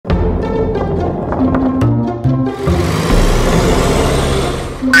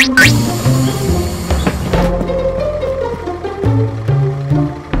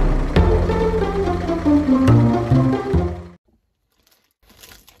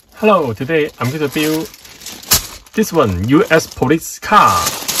Hello, today I'm going to build this one, US police car.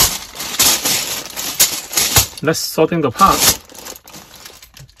 Let's sorting the parts.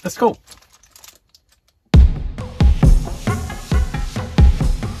 Let's go.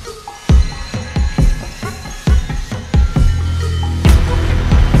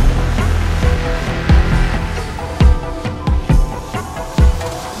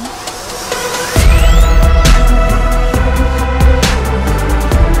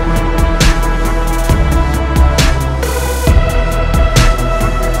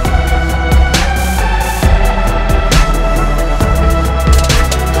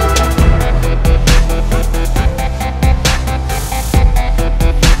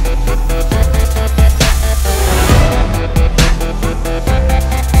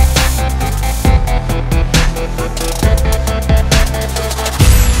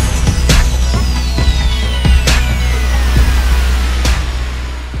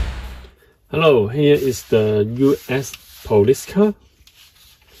 Hello, here is the US police car,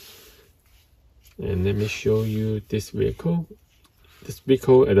 and let me show you this vehicle. This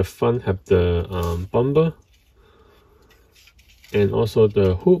vehicle at the front have the bumper and also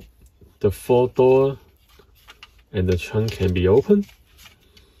the hood, the 4-door, and the trunk can be opened.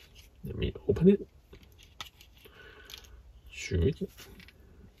 Let me open it. Shoot.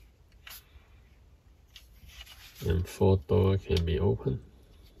 And 4-door can be opened.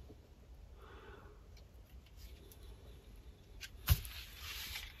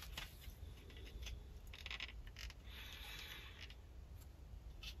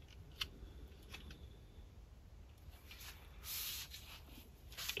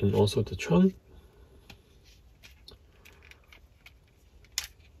 And also the trunk.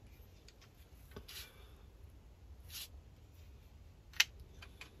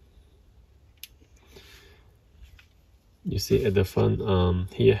 You see at the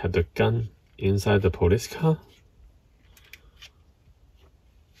front, here have the gun inside the police car.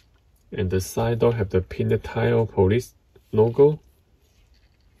 And the side door have the painted tile police logo.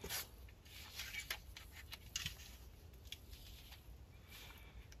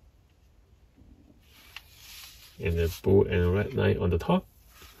 And the blue and red line on the top.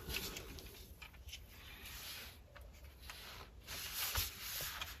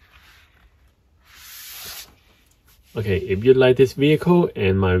 Okay, if you like this vehicle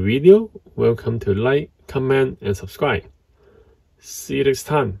and my video, welcome to like, comment, and subscribe. See you next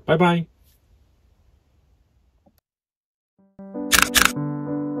time. Bye bye.